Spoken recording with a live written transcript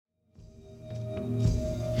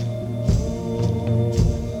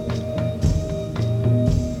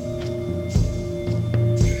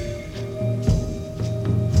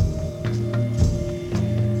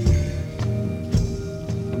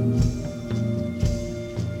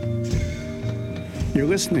You're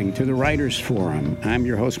listening to the Writers Forum. I'm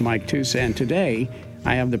your host, Mike Tusa, and today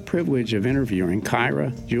I have the privilege of interviewing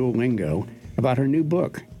Kyra Jewel Lingo about her new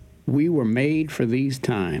book, We Were Made for These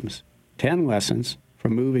Times, 10 Lessons for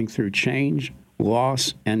Moving Through Change,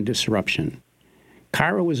 Loss, and Disruption.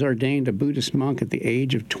 Kyra was ordained a Buddhist monk at the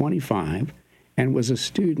age of 25 and was a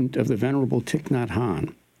student of the Venerable Thich Nhat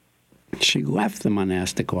Hanh. She left the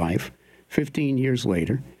monastic life 15 years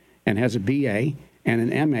later and has a BA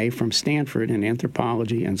and an MA from Stanford in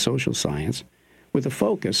anthropology and social science with a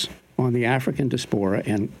focus on the African diaspora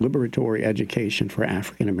and liberatory education for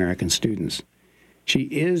African American students. She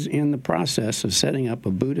is in the process of setting up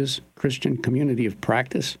a Buddhist Christian community of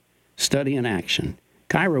practice, study, and action.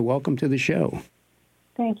 Kyra, welcome to the show.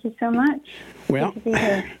 Thank you so much. Well, good to be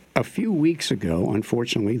here. A few weeks ago,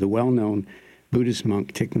 unfortunately, the well-known Buddhist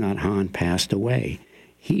monk Thich Nhat Hanh passed away.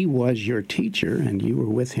 He was your teacher, and you were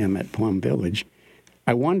with him at Plum Village.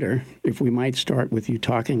 I wonder if we might start with you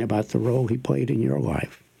talking about the role he played in your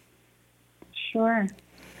life. Sure.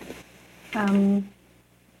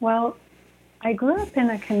 Well, I grew up in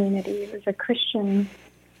a community. It was a Christian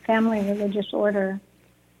family religious order,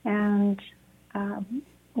 and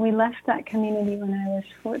we left that community when I was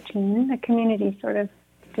 14. The community sort of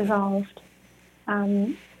dissolved.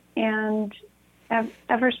 And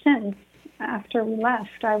ever since, after we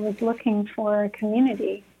left, I was looking for a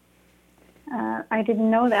community. I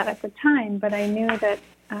didn't know that at the time, but I knew that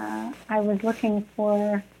I was looking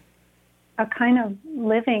for a kind of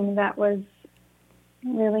living that was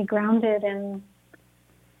really grounded in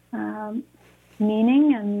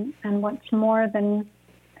meaning and what's more than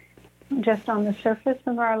just on the surface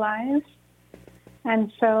of our lives.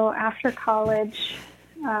 And so after college,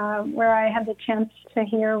 where I had the chance to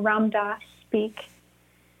hear Ram Dass speak,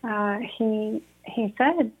 he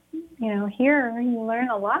said, here you learn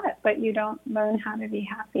a lot, but you don't learn how to be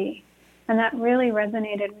happy. And that really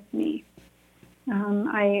resonated with me.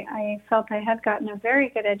 I felt I had gotten a very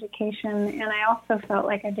good education, and I also felt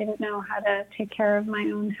like I didn't know how to take care of my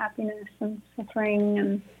own happiness and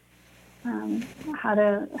suffering, and how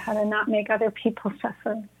to not make other people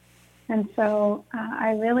suffer. And so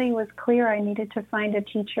I really was clear I needed to find a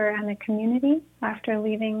teacher and a community after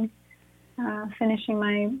leaving, finishing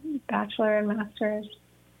my bachelor and master's.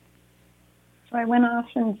 So I went off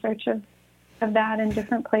in search of that in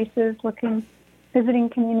different places, visiting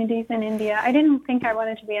communities in India. I didn't think I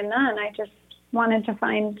wanted to be a nun. I just wanted to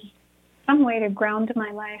find some way to ground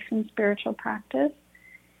my life in spiritual practice.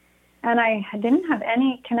 And I didn't have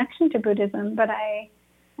any connection to Buddhism, but I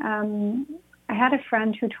had a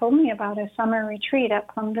friend who told me about a summer retreat at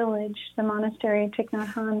Plum Village, the monastery Thich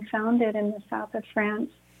Nhat Hanh founded in the south of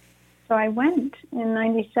France. So I went in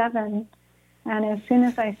 97, and as soon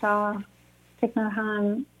as I saw Thich Nhat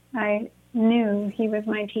Hanh, I knew he was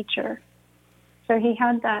my teacher. So he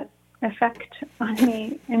had that effect on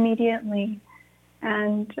me immediately,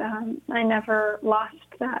 and I never lost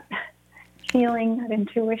that feeling, that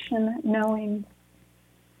intuition, that knowing.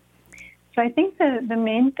 So I think the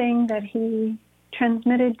main thing that he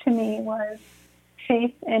transmitted to me was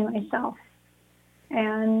faith in myself.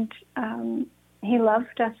 And he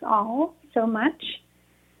loved us all so much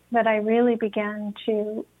that I really began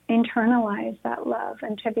to internalize that love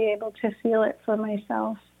and to be able to feel it for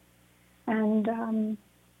myself and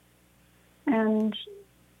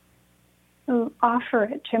offer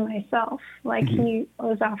it to myself like he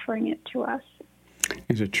was offering it to us.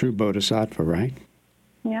 He's a true bodhisattva, right?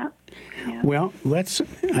 Yeah. Well,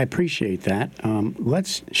 I appreciate that.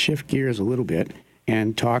 Let's shift gears a little bit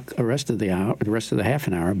and talk the rest of the half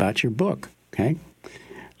an hour about your book, okay?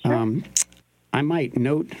 Sure. I might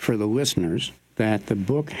note for the listeners that the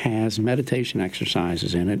book has meditation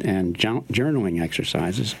exercises in it and journaling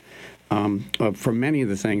exercises for many of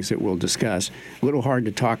the things that we'll discuss. A little hard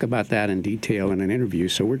to talk about that in detail in an interview,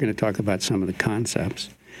 so we're going to talk about some of the concepts.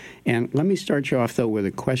 And let me start you off, though, with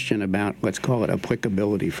a question about, let's call it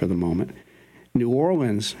applicability for the moment. New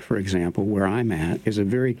Orleans, for example, where I'm at, is a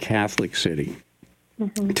very Catholic city.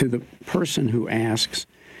 Mm-hmm. To the person who asks,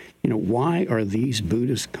 why are these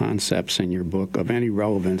Buddhist concepts in your book of any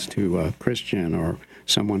relevance to a Christian or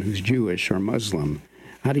someone who's Jewish or Muslim?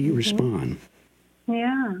 How do you respond?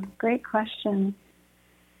 Yeah, great question.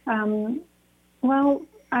 Well,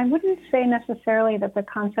 I wouldn't say necessarily that the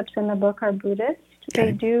concepts in the book are Buddhist. Okay.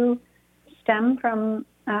 They do stem from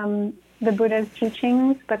the Buddha's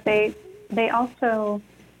teachings, but they also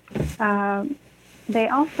stem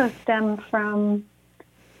from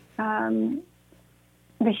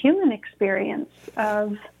the human experience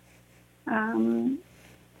of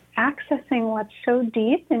accessing what's so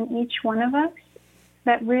deep in each one of us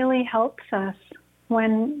that really helps us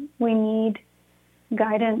when we need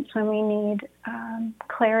guidance, when we need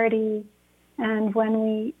clarity, and when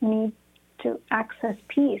we need to access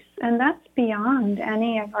peace. And that's beyond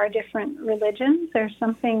any of our different religions. There's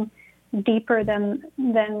something deeper than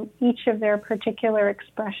each of their particular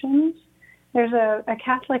expressions. There's a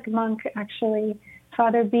Catholic monk, actually,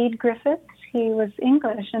 Father Bede Griffiths. He was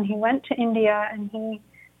English, and he went to India, and he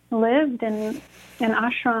lived in an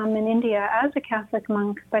ashram in India as a Catholic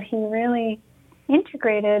monk, but he really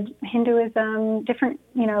integrated Hinduism, different,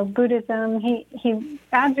 Buddhism. He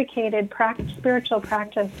advocated spiritual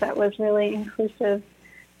practice that was really inclusive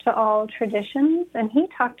to all traditions, and he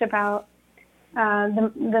talked about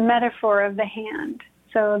the metaphor of the hand.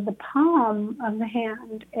 So the palm of the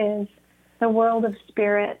hand is the world of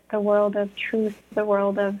spirit, the world of truth, the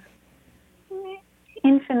world of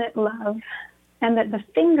infinite love, and that the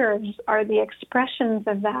fingers are the expressions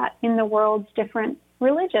of that in the world's different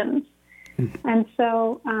religions. And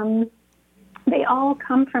so they all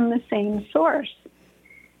come from the same source.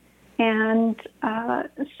 And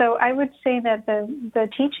so I would say that the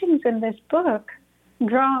teachings in this book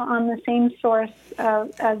draw on the same source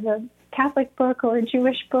as a Catholic book or a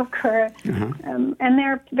Jewish book, and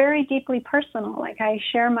they're very deeply personal. Like, I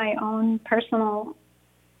share my own personal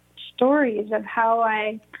stories of how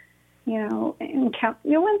I,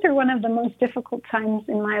 went through one of the most difficult times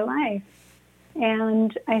in my life,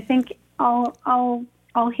 and I think all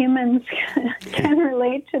humans can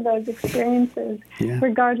relate to those experiences,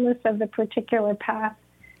 regardless of the particular path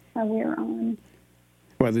we're on.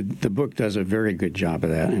 Well, the book does a very good job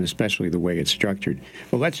of that, and especially the way it's structured.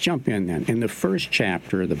 Well, let's jump in then. In the first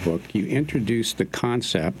chapter of the book, you introduce the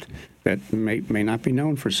concept that may not be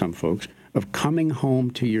known for some folks of coming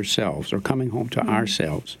home to yourselves, or coming home to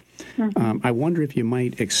ourselves. I wonder if you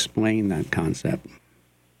might explain that concept.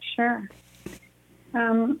 Sure.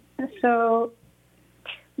 So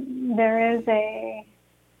there is a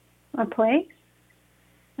place,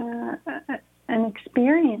 an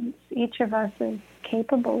experience each of us is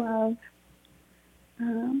capable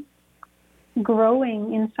of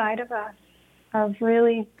growing inside of us, of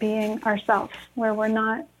really being ourselves, where we're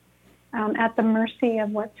not at the mercy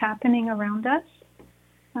of what's happening around us.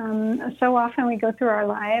 So often we go through our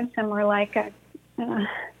lives and we're like a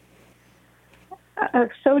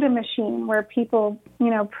soda machine where people,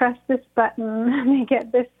 press this button and they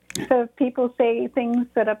get this. So if people say things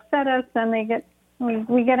that upset us, then we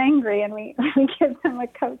get angry, and we give them a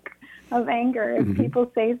Coke of anger. If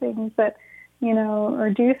people say things that, or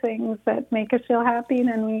do things that make us feel happy,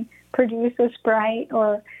 then we produce a Sprite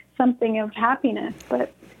or something of happiness.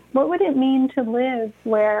 But what would it mean to live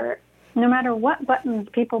where no matter what buttons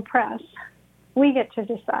people press, we get to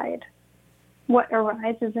decide what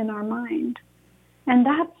arises in our mind? And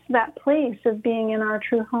that's that place of being in our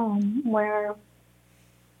true home, where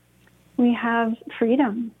we have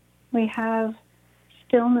freedom, we have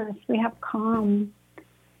stillness, we have calm,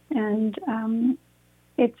 and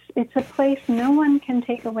it's a place no one can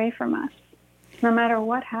take away from us, no matter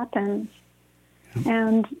what happens,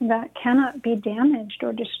 and that cannot be damaged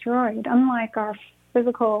or destroyed, unlike our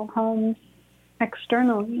physical homes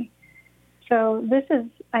externally. So this is,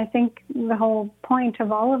 I think, the whole point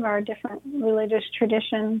of all of our different religious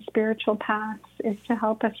traditions, spiritual paths, is to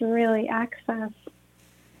help us really access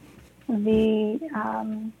the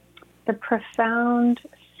profound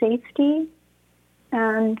safety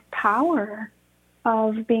and power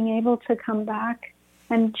of being able to come back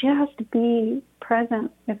and just be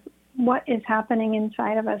present with what is happening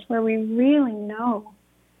inside of us, where we really know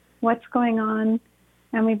what's going on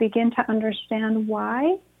and we begin to understand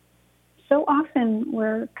why. So often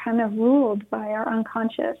we're kind of ruled by our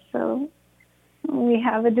unconscious. So we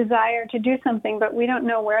have a desire to do something, but we don't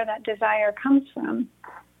know where that desire comes from.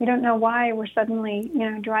 We don't know why we're suddenly,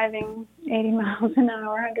 driving 80 miles an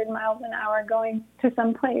hour, 100 miles an hour, going to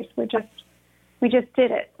some place. We just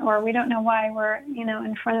did it. Or we don't know why we're,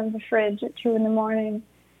 in front of the fridge at 2 a.m.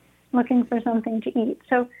 looking for something to eat.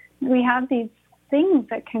 So we have these things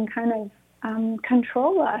that can kind of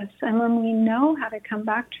control us, and when we know how to come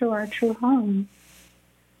back to our true home,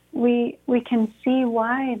 we can see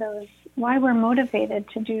why we're motivated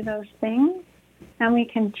to do those things, and we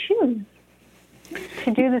can choose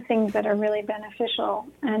to do the things that are really beneficial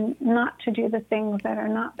and not to do the things that are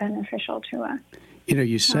not beneficial to us.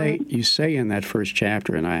 You say in that first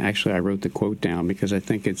chapter, and I wrote the quote down because I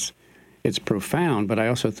think it's profound, but I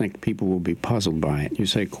also think people will be puzzled by it. You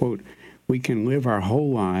say, quote, "We can live our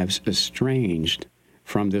whole lives estranged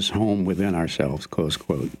from this home within ourselves," close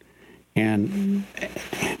quote. And,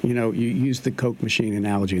 you use the Coke machine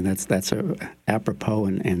analogy, and that's apropos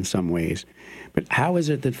in some ways. But how is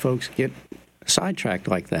it that folks get sidetracked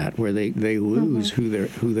like that, where they lose who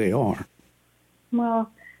they are?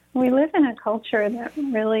 Well, we live in a culture that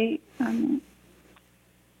really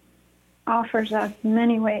offers us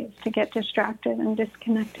many ways to get distracted and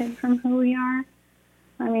disconnected from who we are.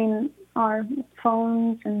 I mean, our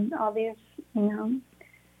phones and all these,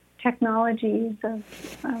 technologies of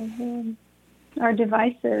our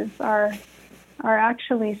devices are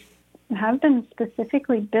actually have been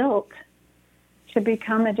specifically built to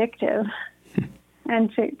become addictive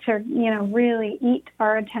and to really eat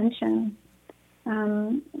our attention.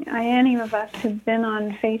 Any of us who've been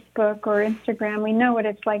on Facebook or Instagram, we know what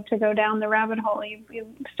it's like to go down the rabbit hole.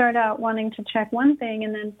 You start out wanting to check one thing,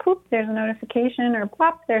 and then poof, there's a notification, or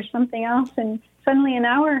plop, there's something else, and suddenly an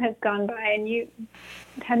hour has gone by, and you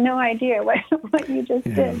had no idea what you just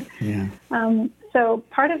did. Yeah. So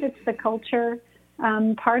part of it's the culture.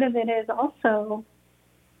 Part of it is also,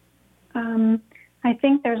 I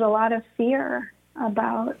think there's a lot of fear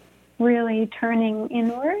about really turning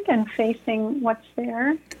inward and facing what's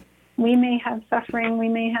there. We may have suffering. We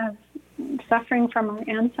may have suffering from our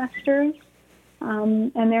ancestors,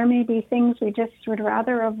 and there may be things we just would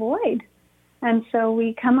rather avoid. And so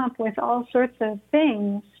we come up with all sorts of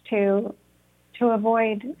things to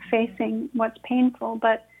avoid facing what's painful.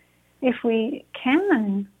 But if we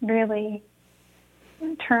can really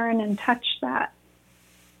turn and touch that,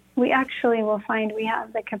 we actually will find we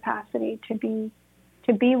have the capacity to be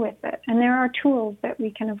with it. And there are tools that we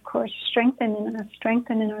can, of course, strengthen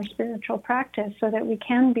in our spiritual practice so that we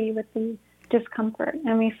can be with the discomfort.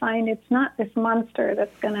 And we find it's not this monster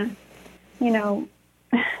that's going to,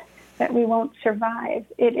 that we won't survive.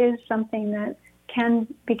 It is something that can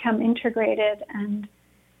become integrated and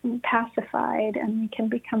pacified, and we can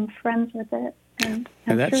become friends with it. And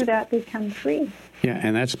through that become free. Yeah,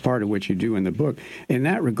 and that's part of what you do in the book. In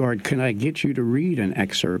that regard, can I get you to read an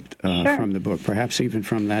excerpt Sure. from the book, perhaps even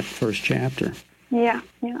from that first chapter? Yeah.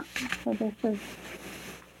 So this is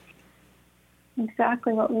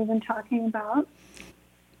exactly what we've been talking about.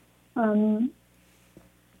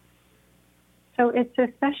 So it's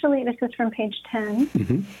especially, this is from page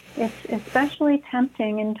 10, It's especially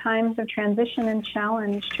tempting in times of transition and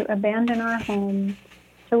challenge to abandon our homes,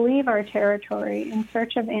 to leave our territory in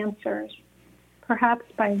search of answers, perhaps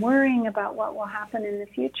by worrying about what will happen in the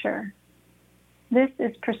future. This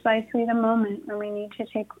is precisely the moment when we need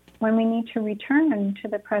to return to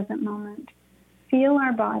the present moment, feel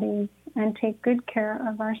our bodies, and take good care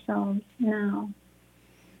of ourselves now.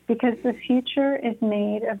 Because the future is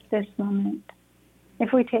made of this moment.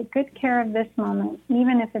 If we take good care of this moment,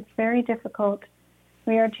 even if it's very difficult,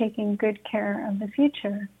 we are taking good care of the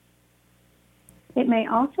future. It may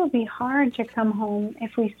also be hard to come home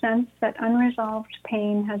if we sense that unresolved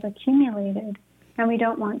pain has accumulated and we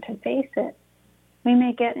don't want to face it. We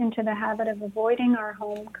may get into the habit of avoiding our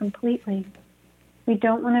home completely. We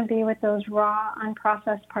don't want to be with those raw,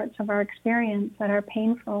 unprocessed parts of our experience that are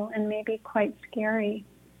painful and maybe quite scary.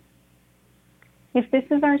 If this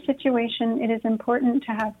is our situation, it is important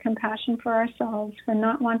to have compassion for ourselves for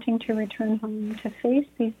not wanting to return home to face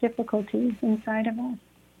these difficulties inside of us.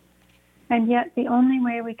 And yet the only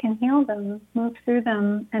way we can heal them, move through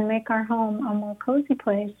them, and make our home a more cozy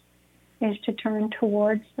place is to turn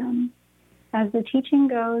towards them. As the teaching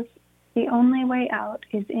goes, the only way out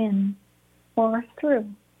is in or through.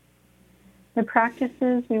 The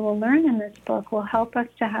practices we will learn in this book will help us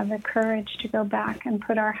to have the courage to go back and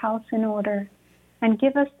put our house in order and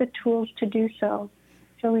give us the tools to do so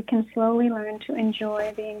we can slowly learn to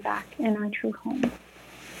enjoy being back in our true home.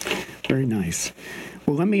 Very nice.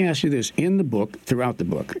 Well, let me ask you this. In the book, throughout the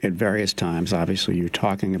book, at various times, obviously, you're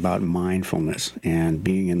talking about mindfulness and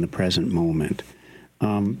being in the present moment.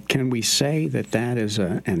 Can we say that is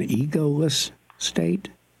an egoless state?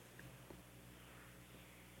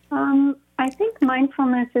 I think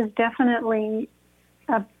mindfulness is definitely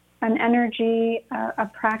an energy, a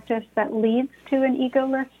practice that leads to an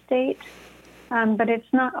egoless state, but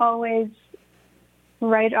it's not always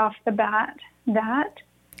right off the bat that.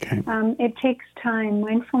 Okay. It takes time.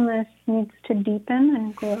 Mindfulness needs to deepen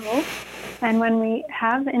and grow. And when we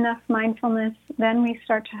have enough mindfulness, then we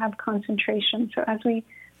start to have concentration. So as we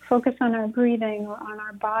focus on our breathing or on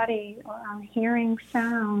our body or on hearing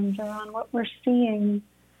sounds or on what we're seeing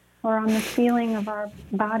or on the feeling of our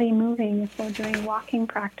body moving if we're doing walking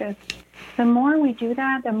practice, the more we do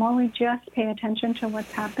that, the more we just pay attention to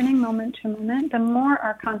what's happening moment to moment, the more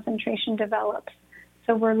our concentration develops.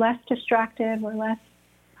 So we're less distracted, we're less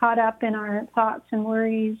caught up in our thoughts and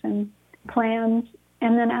worries and plans.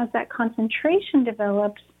 And then as that concentration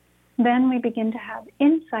develops, then we begin to have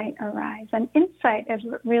insight arise. And insight is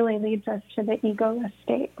what really leads us to the egoless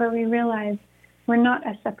state, where we realize We're not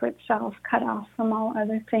a separate self cut off from all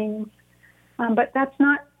other things. But that's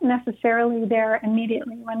not necessarily there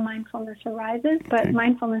immediately when mindfulness arises, but Okay.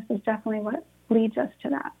 mindfulness is definitely what leads us to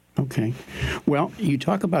that. Okay. Well, you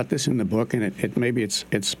talk about this in the book, and maybe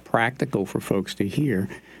it's practical for folks to hear.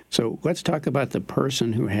 So let's talk about the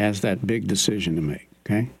person who has that big decision to make,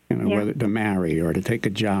 okay? Whether to marry or to take a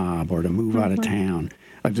job or to move out of town,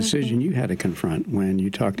 a decision you had to confront when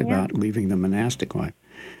you talked about leaving the monastic life.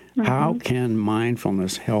 How can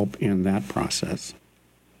mindfulness help in that process?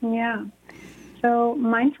 Yeah. So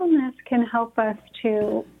mindfulness can help us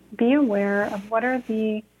to be aware of what are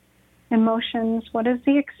the emotions, what is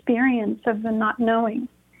the experience of the not knowing.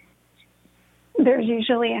 There's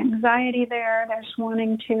usually anxiety there. There's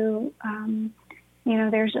wanting to,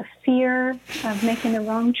 there's a fear of making the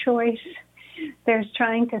wrong choice. There's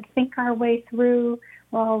trying to think our way through,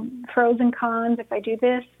 well, pros and cons. If I do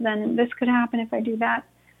this, then this could happen. If I do that,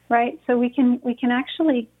 right? So we can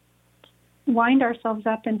actually wind ourselves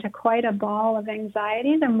up into quite a ball of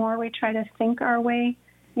anxiety the more we try to think our way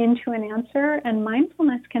into an answer. And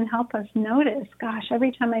mindfulness can help us notice, gosh,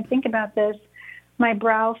 every time I think about this, my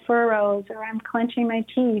brow furrows, or I'm clenching my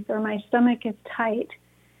teeth, or my stomach is tight.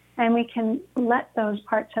 And we can let those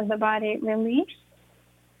parts of the body release.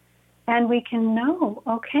 And we can know,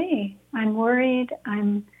 okay, I'm worried,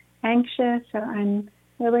 I'm anxious, or I'm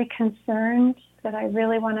really concerned that I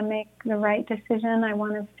really want to make the right decision. I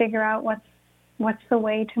want to figure out what's the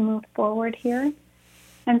way to move forward here.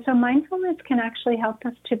 And so mindfulness can actually help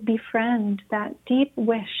us to befriend that deep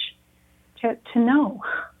wish to know,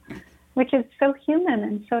 which is so human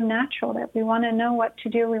and so natural that we want to know what to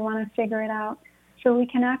do, we want to figure it out. So we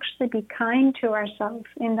can actually be kind to ourselves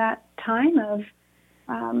in that time of,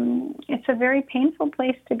 it's a very painful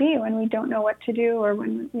place to be when we don't know what to do, or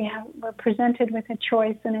when we're presented with a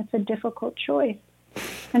choice and it's a difficult choice.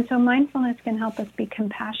 And so mindfulness can help us be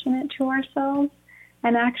compassionate to ourselves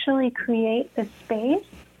and actually create the space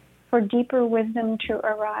for deeper wisdom to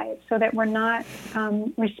arise, so that we're not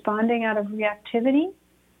responding out of reactivity.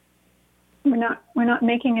 We're not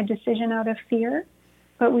making a decision out of fear,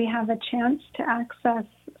 but we have a chance to access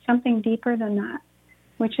something deeper than that,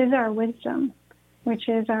 which is our wisdom, which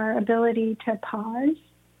is our ability to pause,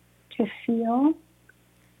 to feel,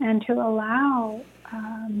 and to allow.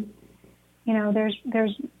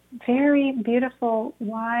 There's very beautiful,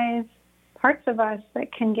 wise parts of us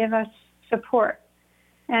that can give us support.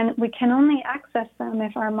 And we can only access them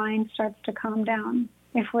if our mind starts to calm down.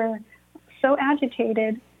 If we're so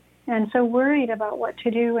agitated and so worried about what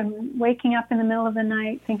to do and waking up in the middle of the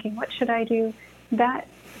night thinking, what should I do? That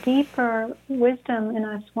deeper wisdom in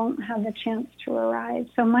us won't have the chance to arise.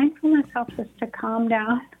 So mindfulness helps us to calm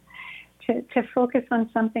down, to focus on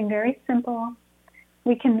something very simple.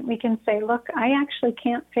 We can say, look, I actually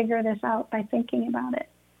can't figure this out by thinking about it.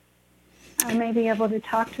 I may be able to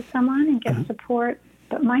talk to someone and get support,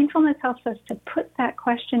 but mindfulness helps us to put that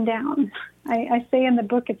question down. I say in the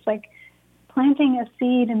book, it's like planting a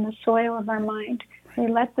seed in the soil of our mind. We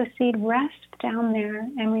let the seed rest down there,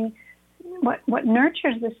 and what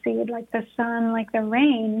nurtures the seed, like the sun, like the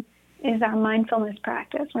rain, is our mindfulness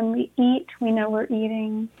practice. When we eat, we know we're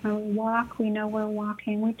eating. When we walk, we know we're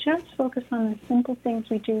walking. We just focus on the simple things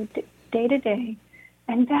we do day to day,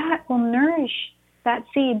 and that will nourish that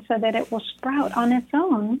seed so that it will sprout on its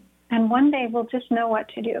own, and one day we'll just know what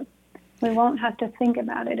to do. We won't have to think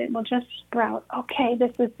about it. It will just sprout. Okay,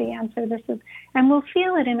 this is the answer. And we'll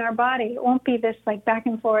feel it in our body. It won't be this like back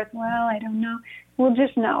and forth, well, I don't know. We'll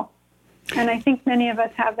just know. And I think many of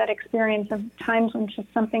us have that experience of times when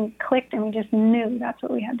just something clicked and we just knew that's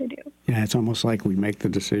what we had to do. Yeah, it's almost like we make the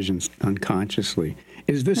decisions unconsciously.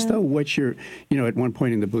 Is this, though, what you're, at one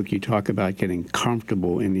point in the book you talk about getting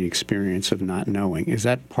comfortable in the experience of not knowing. Is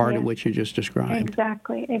that part of what you just described?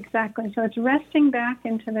 Exactly. So it's resting back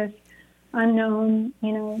into this unknown,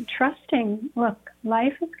 trusting, look,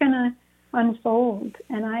 life is going to unfold,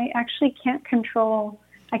 and I actually can't control.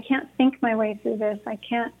 I can't think my way through this. I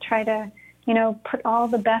can't try to, put all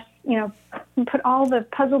the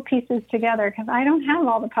puzzle pieces together, because I don't have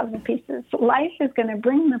all the puzzle pieces. Life is going to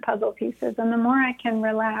bring the puzzle pieces, and the more I can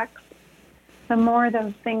relax, the more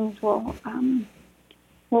those things will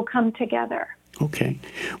come together. Okay.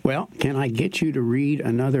 Well, can I get you to read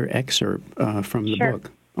another excerpt from the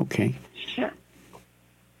book? Okay. Sure.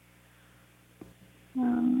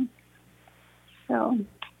 So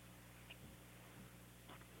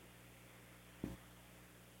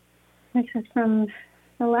this is from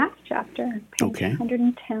the last chapter, page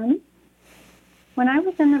 110. When I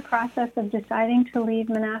was in the process of deciding to leave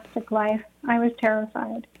monastic life, I was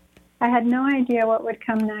terrified. I had no idea what would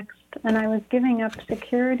come next. and I was giving up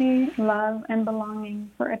security, love, and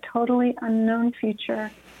belonging for a totally unknown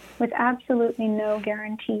future with absolutely no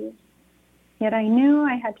guarantees. Yet I knew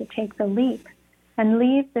I had to take the leap and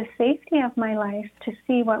leave the safety of my life to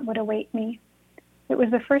see what would await me. It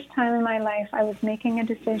was the first time in my life I was making a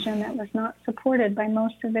decision that was not supported by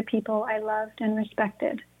most of the people I loved and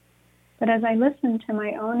respected. But as I listened to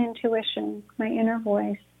my own intuition, my inner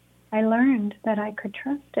voice, I learned that I could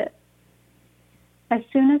trust it. As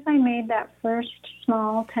soon as I made that first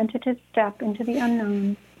small tentative step into the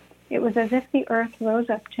unknown, it was as if the earth rose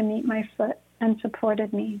up to meet my foot and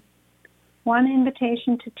supported me. One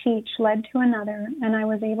invitation to teach led to another, and I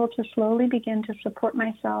was able to slowly begin to support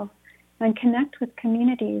myself and connect with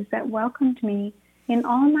communities that welcomed me in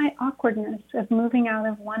all my awkwardness of moving out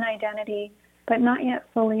of one identity, but not yet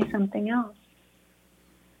fully something else.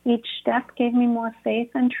 Each step gave me more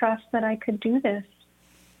faith and trust that I could do this.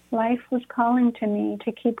 Life was calling to me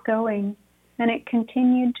to keep going, and it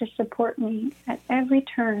continued to support me at every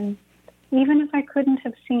turn, even if I couldn't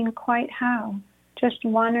have seen quite how, just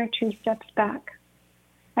one or two steps back.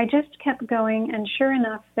 I just kept going, and sure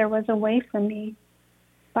enough, there was a way for me.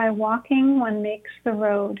 By walking, one makes the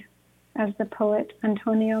road, as the poet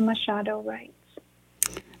Antonio Machado writes.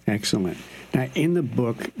 Excellent. Now, in the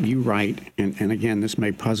book, you write, and again, this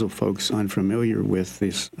may puzzle folks unfamiliar with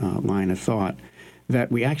this line of thought, that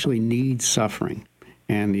we actually need suffering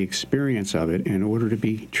and the experience of it in order to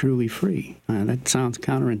be truly free. That sounds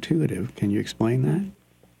counterintuitive. Can you explain that?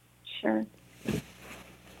 Sure.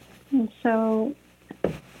 And so,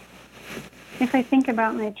 if I think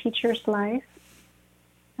about my teacher's life,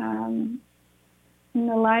 in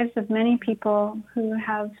the lives of many people who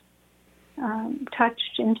have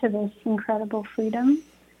touched into this incredible freedom,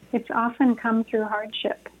 it's often come through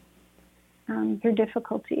hardship, through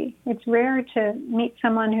difficulty. It's rare to meet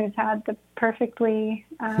someone who's had the perfectly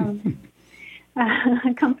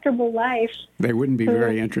comfortable life. They wouldn't be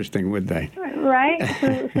very interesting, would they? Right?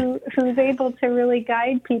 Who's able to really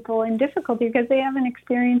guide people in difficulty because they haven't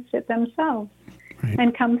experienced it themselves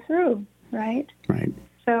and come through, right? Right.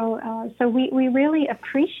 So we really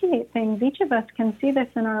appreciate things. Each of us can see this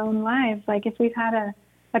in our own lives. Like if we've had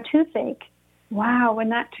a toothache, wow, when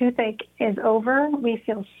that toothache is over, we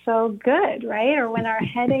feel so good, right? Or when our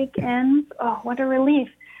headache ends, oh, what a relief.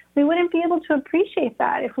 We wouldn't be able to appreciate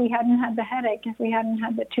that if we hadn't had the headache, if we hadn't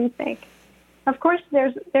had the toothache. Of course,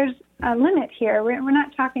 there's a limit here. We're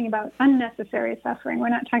not talking about unnecessary suffering. We're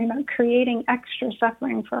not talking about creating extra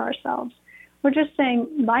suffering for ourselves. We're just saying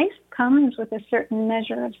life comes with a certain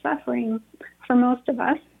measure of suffering for most of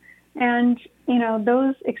us. And,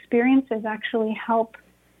 those experiences actually help,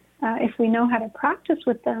 if we know how to practice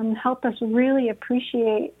with them, help us really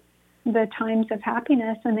appreciate the times of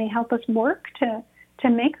happiness, and they help us work to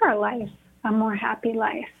make our life a more happy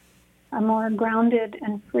life, a more grounded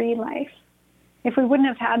and free life. If we wouldn't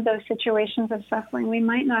have had those situations of suffering, we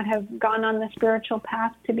might not have gone on the spiritual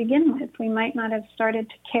path to begin with. We might not have started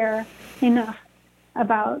to care enough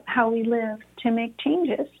about how we live to make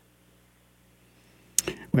changes.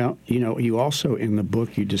 Well, you also, in the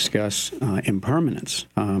book, you discuss impermanence.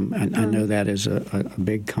 I know that is a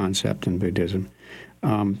big concept in Buddhism.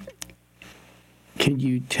 Can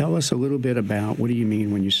you tell us a little bit about what do you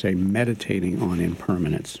mean when you say meditating on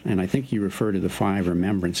impermanence? And I think you refer to the 5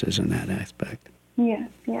 remembrances in that aspect. Yes.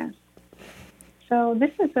 So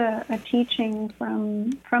this is a teaching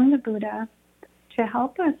from the Buddha to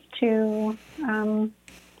help us to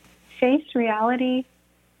face reality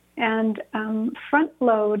and front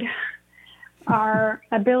load our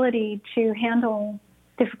ability to handle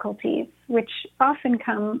difficulties, which often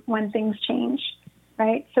come when things change,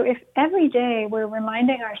 right? So if every day we're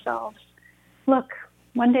reminding ourselves, look,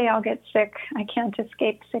 one day I'll get sick, I can't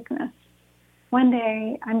escape sickness. One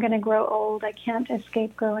day I'm going to grow old, I can't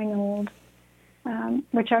escape growing old,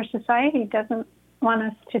 which our society doesn't want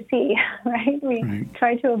us to see, right? We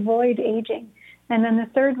try to avoid aging. And then the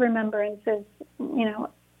third remembrance is,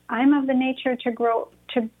 I'm of the nature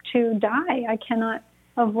to die. I cannot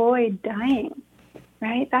avoid dying,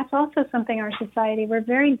 right? That's also something our society, we're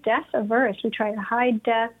very death averse. We try to hide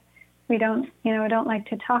death. We don't like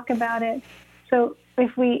to talk about it. So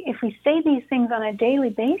if we say these things on a daily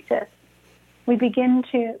basis, we begin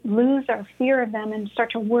to lose our fear of them and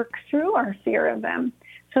start to work through our fear of them.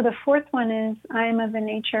 So the fourth one is, I am of the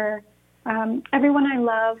nature, everyone I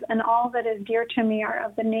love and all that is dear to me are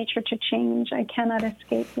of the nature to change. I cannot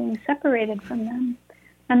escape being separated from them.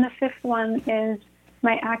 And the fifth one is,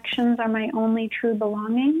 my actions are my only true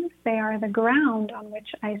belongings. They are the ground on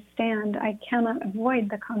which I stand. I cannot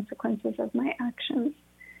avoid the consequences of my actions.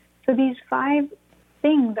 So these 5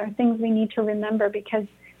 things are things we need to remember because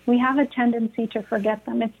we have a tendency to forget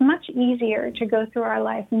them. It's much easier to go through our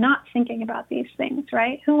life not thinking about these things,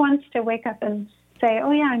 right? Who wants to wake up and say,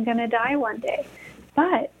 oh yeah, I'm going to die one day?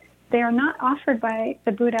 But they are not offered by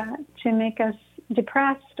the Buddha to make us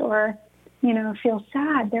depressed or, feel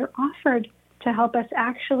sad. They're offered to help us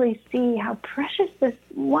actually see how precious this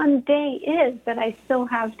one day is that I still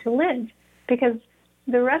have to live, because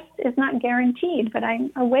the rest is not guaranteed. But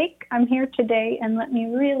I'm awake, I'm here today, and let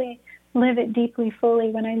me really live it deeply, fully.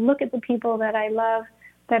 When I look at the people that I love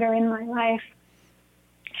that are in my life,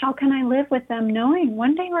 how can I live with them knowing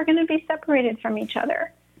one day we're going to be separated from each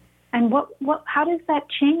other? And how does that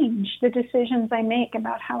change the decisions I make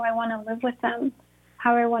about how I want to live with them,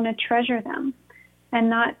 how I want to treasure them, and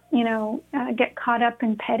not, get caught up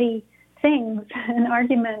in petty things and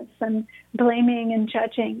arguments and blaming and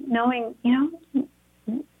judging, knowing,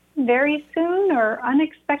 very soon or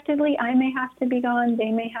unexpectedly, I may have to be gone,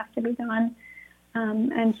 they may have to be gone.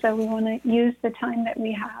 And so we want to use the time that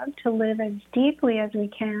we have to live as deeply as we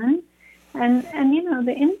can. And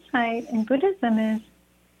the insight in Buddhism is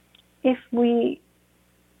if we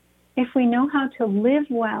know how to live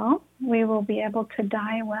well, we will be able to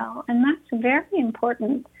die well. And that's very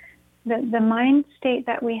important. The mind state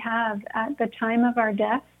that we have at the time of our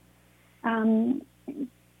death can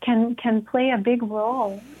play a big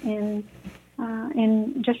role in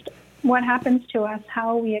just what happens to us,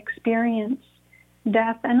 how we experience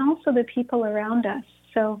death, and also the people around us.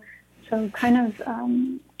 So kind of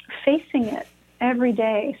facing it every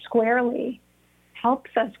day squarely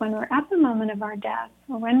helps us when we're at the moment of our death,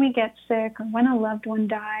 or when we get sick, or when a loved one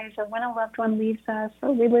dies, or when a loved one leaves us,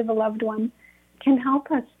 or we leave a loved one, can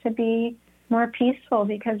help us to be more peaceful,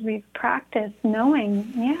 because we've practiced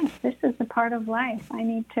knowing, yes, this is a part of life. I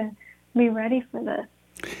need to be ready for this.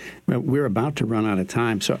 Well, we're about to run out of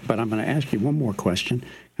time, but I'm going to ask you one more question,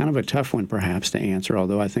 kind of a tough one perhaps to answer,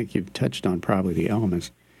 although I think you've touched on probably the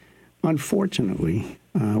elements. Unfortunately,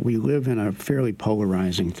 we live in a fairly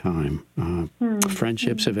polarizing time.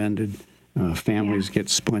 Friendships have ended, families get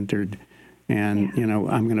splintered, and,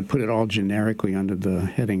 I'm going to put it all generically under the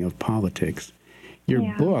heading of politics.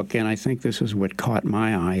 Your book, and I think this is what caught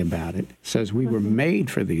my eye about it, says we were made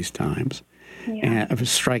for these times, and of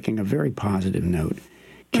striking a very positive note.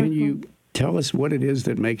 Can you tell us what it is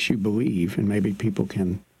that makes you believe, and maybe people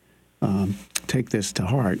can take this to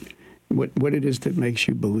heart, what it is that makes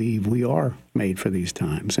you believe we are made for these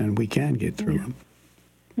times and we can get through them?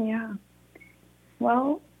 Yeah.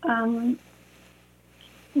 Well,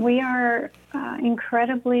 we are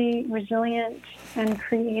incredibly resilient and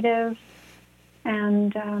creative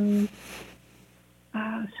and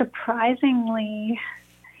surprisingly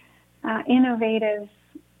innovative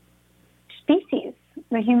species,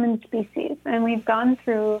 the human species. And we've gone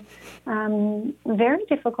through very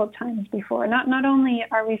difficult times before. Not only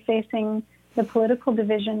are we facing the political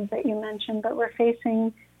divisions that you mentioned, but we're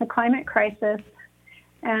facing the climate crisis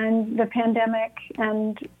and the pandemic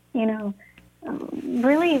and,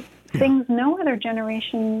 really things no other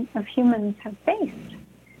generation of humans have faced.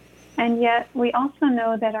 And yet we also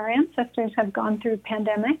know that our ancestors have gone through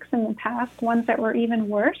pandemics in the past, ones that were even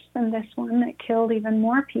worse than this one that killed even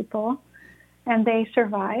more people, and they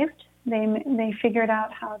survived. They figured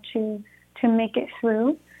out how to make it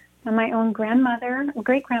through. And my own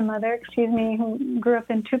great-grandmother, who grew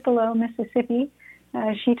up in Tupelo, Mississippi,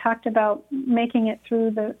 she talked about making it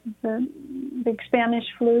through the big Spanish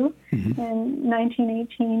flu in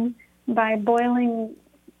 1918 by boiling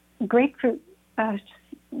grapefruit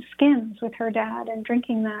skins with her dad and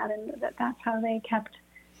drinking that, and that's how they kept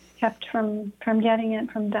from getting it,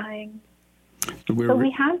 from dying. So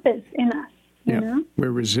we have this in us, you know?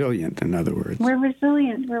 We're resilient, in other words. We're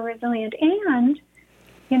resilient. And,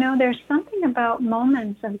 there's something about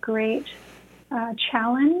moments of great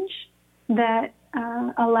challenge that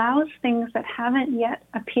allows things that haven't yet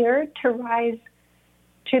appeared to rise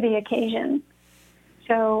to the occasion.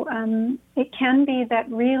 So it can be that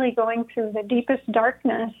really going through the deepest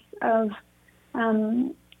darkness of,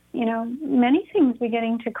 many things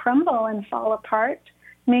beginning to crumble and fall apart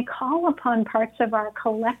may call upon parts of our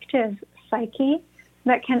collective psyche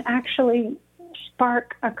that can actually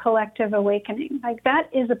spark a collective awakening. Like, that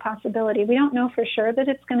is a possibility. We don't know for sure that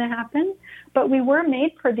it's going to happen, but we were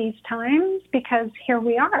made for these times because here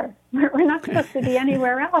we are. We're not supposed to be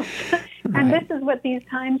anywhere else. And this is what these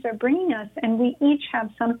times are bringing us, and we each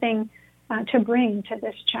have something to bring to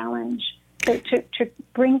this challenge, to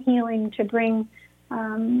bring healing, to bring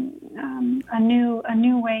a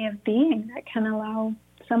new way of being that can allow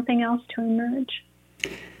something else to emerge.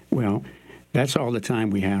 Well, That's all the time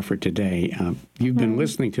we have for today. You've been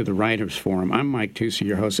listening to the Writers Forum. I'm Mike Tucci,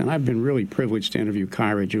 your host, and I've been really privileged to interview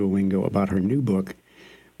Kyra Jewel-Wingo about her new book,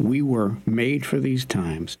 We Were Made for These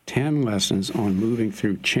Times, 10 Lessons on Moving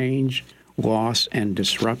Through Change, Loss, and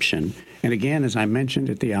Disruption. And again, as I mentioned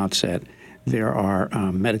at the outset, there are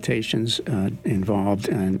meditations involved,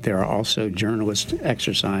 and there are also journalism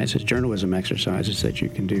exercises that you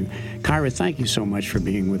can do. Kyra, thank you so much for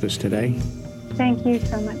being with us today. Thank you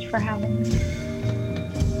so much for having me.